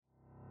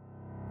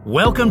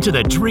Welcome to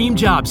the Dream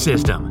Job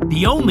System,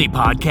 the only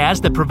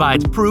podcast that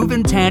provides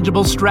proven,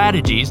 tangible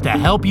strategies to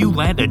help you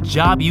land a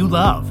job you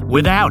love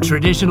without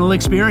traditional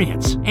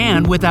experience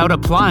and without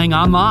applying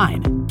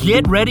online.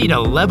 Get ready to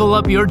level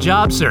up your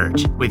job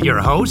search with your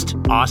host,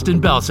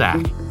 Austin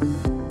Belsack.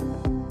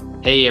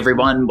 Hey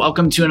everyone,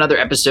 welcome to another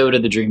episode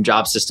of the Dream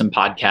Job System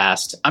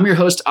podcast. I'm your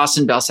host,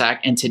 Austin Belsack,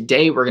 and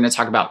today we're going to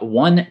talk about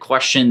one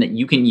question that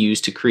you can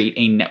use to create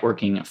a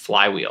networking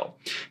flywheel.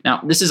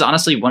 Now, this is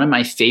honestly one of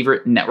my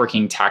favorite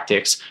networking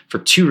tactics for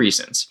two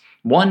reasons.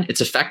 One,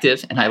 it's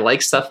effective and I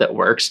like stuff that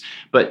works,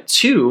 but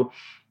two,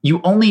 you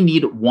only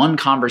need one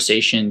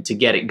conversation to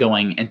get it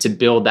going and to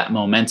build that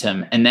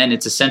momentum. And then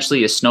it's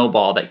essentially a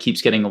snowball that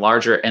keeps getting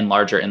larger and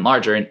larger and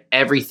larger, and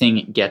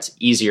everything gets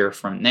easier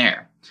from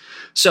there.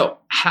 So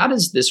how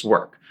does this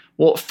work?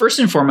 Well, first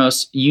and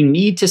foremost, you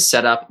need to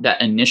set up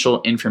that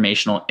initial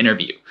informational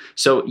interview.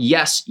 So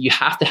yes, you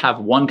have to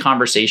have one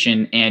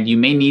conversation and you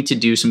may need to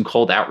do some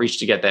cold outreach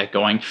to get that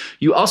going.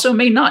 You also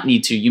may not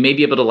need to. You may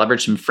be able to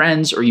leverage some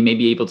friends, or you may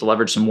be able to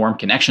leverage some warm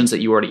connections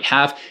that you already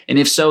have. And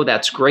if so,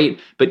 that's great.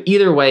 But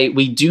either way,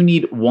 we do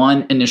need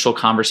one initial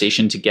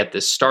conversation to get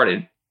this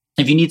started.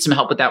 If you need some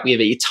help with that, we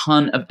have a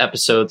ton of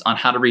episodes on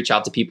how to reach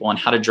out to people and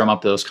how to drum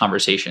up those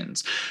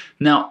conversations.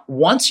 Now,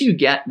 once you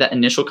get that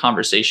initial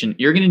conversation,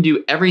 you're going to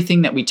do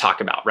everything that we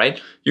talk about,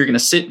 right? You're going to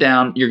sit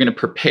down, you're going to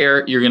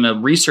prepare, you're going to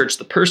research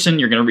the person,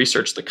 you're going to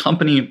research the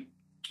company.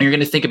 You're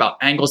going to think about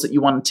angles that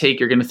you want to take.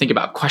 You're going to think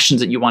about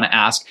questions that you want to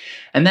ask.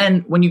 And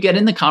then when you get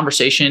in the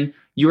conversation,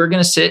 you are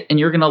going to sit and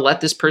you're going to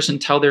let this person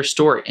tell their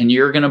story, and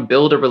you're going to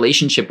build a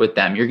relationship with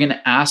them. You're going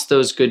to ask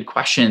those good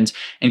questions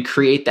and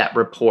create that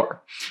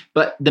rapport.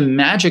 But the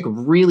magic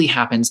really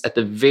happens at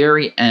the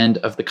very end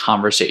of the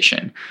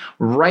conversation.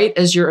 Right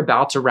as you're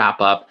about to wrap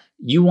up,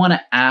 you want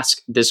to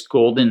ask this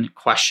golden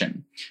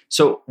question.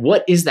 So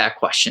what is that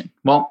question?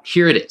 Well,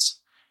 here it is.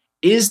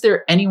 Is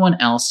there anyone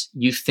else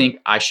you think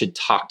I should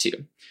talk to?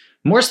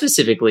 More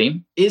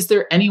specifically, is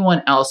there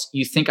anyone else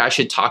you think I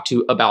should talk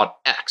to about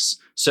X?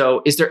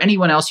 So is there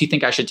anyone else you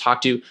think I should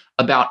talk to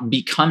about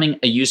becoming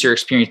a user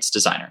experience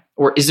designer?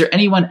 Or is there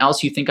anyone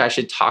else you think I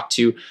should talk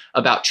to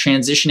about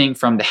transitioning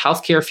from the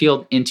healthcare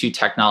field into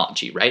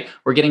technology, right?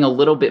 We're getting a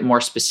little bit more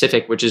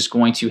specific, which is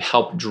going to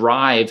help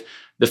drive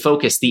the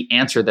focus, the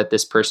answer that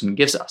this person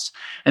gives us.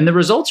 And the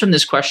results from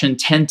this question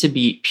tend to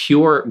be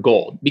pure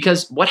gold,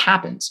 because what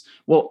happens?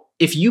 Well,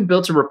 if you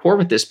built a rapport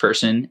with this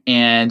person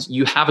and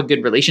you have a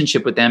good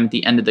relationship with them at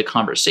the end of the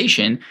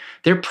conversation,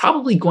 they're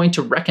probably going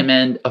to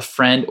recommend a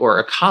friend or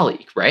a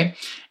colleague, right?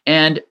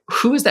 And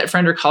who is that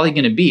friend or colleague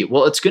going to be?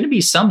 Well, it's going to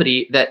be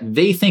somebody that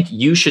they think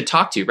you should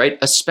talk to, right?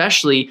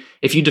 Especially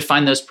if you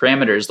define those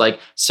parameters, like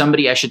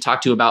somebody I should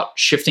talk to about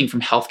shifting from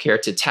healthcare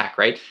to tech,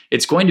 right?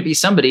 It's going to be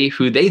somebody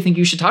who they think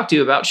you should talk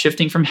to about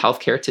shifting from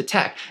healthcare to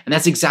tech. And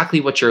that's exactly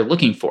what you're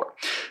looking for.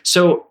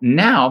 So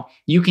now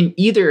you can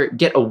either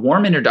get a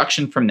warm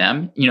introduction from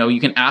them.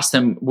 You can ask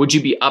them, would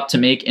you be up to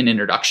make an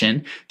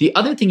introduction? The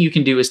other thing you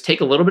can do is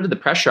take a little bit of the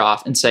pressure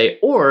off and say,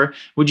 or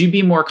would you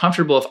be more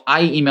comfortable if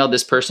I emailed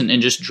this person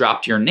and just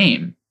dropped your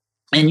name?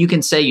 And you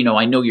can say,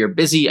 I know you're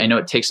busy. I know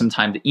it takes some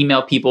time to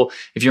email people.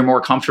 If you're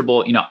more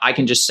comfortable, I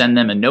can just send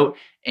them a note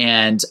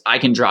and I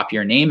can drop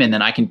your name, and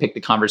then I can pick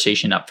the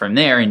conversation up from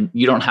there, and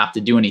you don't have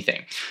to do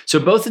anything. So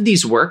both of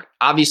these work.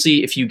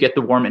 Obviously, if you get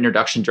the warm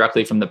introduction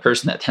directly from the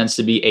person, that tends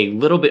to be a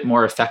little bit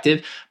more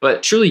effective,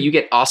 but truly you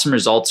get awesome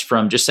results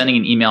from just sending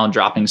an email and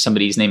dropping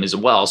somebody's name as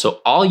well. So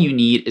all you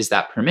need is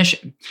that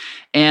permission.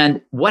 And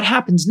what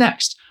happens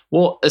next?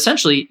 Well,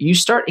 essentially, you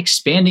start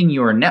expanding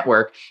your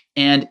network,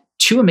 and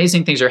two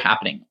amazing things are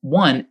happening.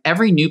 One,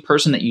 every new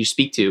person that you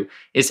speak to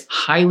is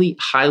highly,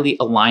 highly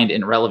aligned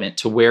and relevant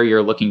to where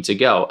you're looking to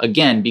go.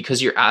 Again,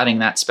 because you're adding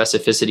that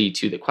specificity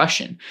to the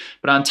question.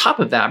 But on top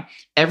of that,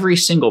 every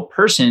single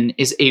person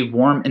is a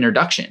warm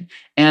introduction.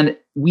 And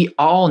we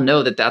all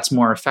know that that's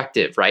more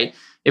effective, right?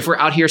 If we're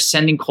out here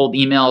sending cold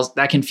emails,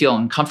 that can feel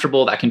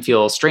uncomfortable, that can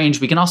feel strange.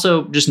 We can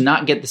also just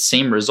not get the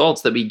same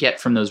results that we get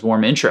from those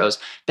warm intros.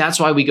 That's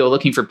why we go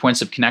looking for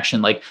points of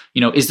connection. Like,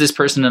 is this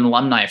person an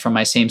alumni from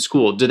my same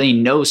school? Do they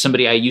know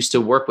somebody I used to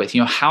work with?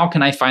 How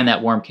can I find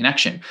that warm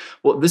connection?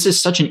 Well, this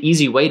is such an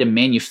easy way to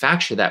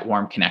manufacture that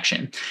warm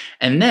connection.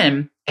 And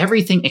then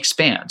everything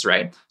expands,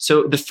 right?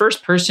 So the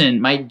first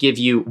person might give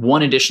you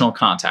one additional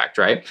contact,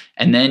 right?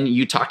 And then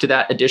you talk to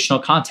that additional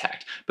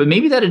contact. But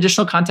maybe that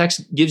additional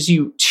contact gives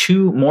you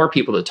two more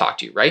people to talk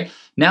to, right?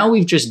 Now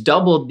we've just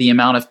doubled the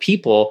amount of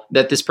people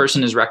that this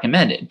person has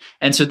recommended.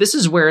 And so this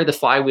is where the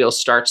flywheel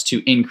starts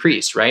to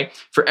increase, right?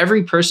 For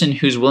every person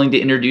who's willing to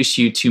introduce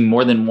you to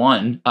more than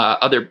one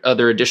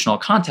other additional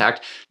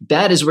contact,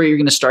 that is where you're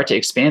going to start to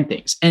expand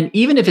things. And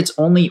even if it's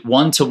only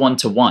one to one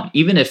to one,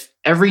 even if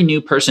every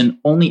new person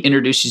only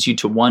introduces you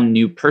to one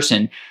new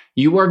person,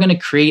 you are going to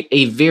create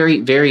a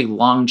very, very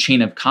long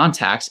chain of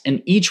contacts.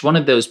 And each one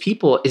of those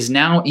people is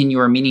now in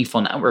your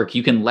meaningful network.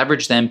 You can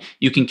leverage them.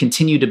 You can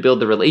continue to build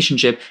the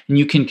relationship, and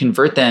you can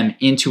convert them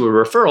into a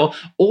referral,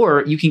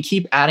 or you can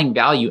keep adding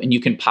value and you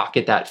can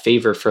pocket that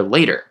favor for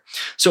later.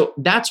 So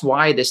that's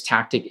why this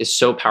tactic is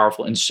so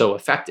powerful and so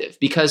effective,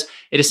 because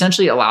it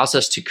essentially allows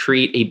us to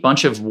create a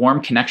bunch of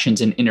warm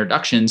connections and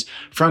introductions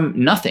from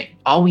nothing.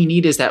 All we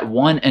need is that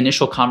one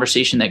initial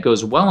conversation that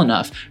goes well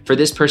enough for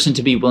this person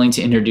to be willing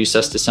to introduce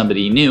us to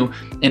somebody new,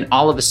 and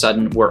all of a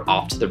sudden we're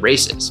off to the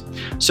races.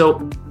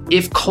 So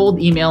if cold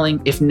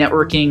emailing, if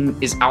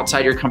networking is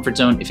outside your comfort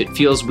zone, if it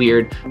feels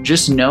weird,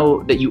 just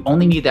know that you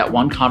only need that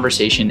one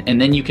conversation,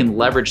 and then you can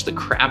leverage the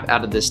crap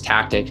out of this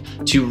tactic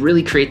to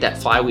really create that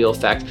flywheel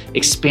effect,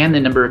 expand the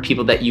number of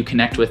people that you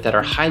connect with that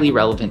are highly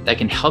relevant, that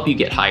can help you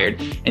get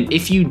hired. And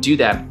if you do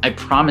that, I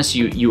promise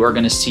you, you are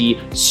going to see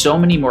so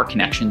many more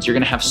connections. You're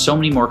going to have so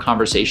many more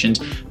conversations.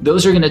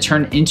 Those are going to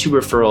turn into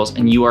referrals,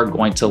 and you are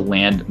going to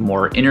land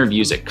more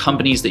interviews at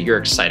companies that you're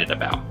excited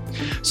about.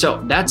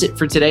 So that's it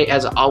for today.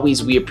 As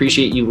always, we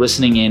appreciate you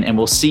listening in, and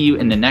we'll see you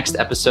in the next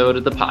episode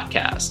of the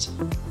podcast.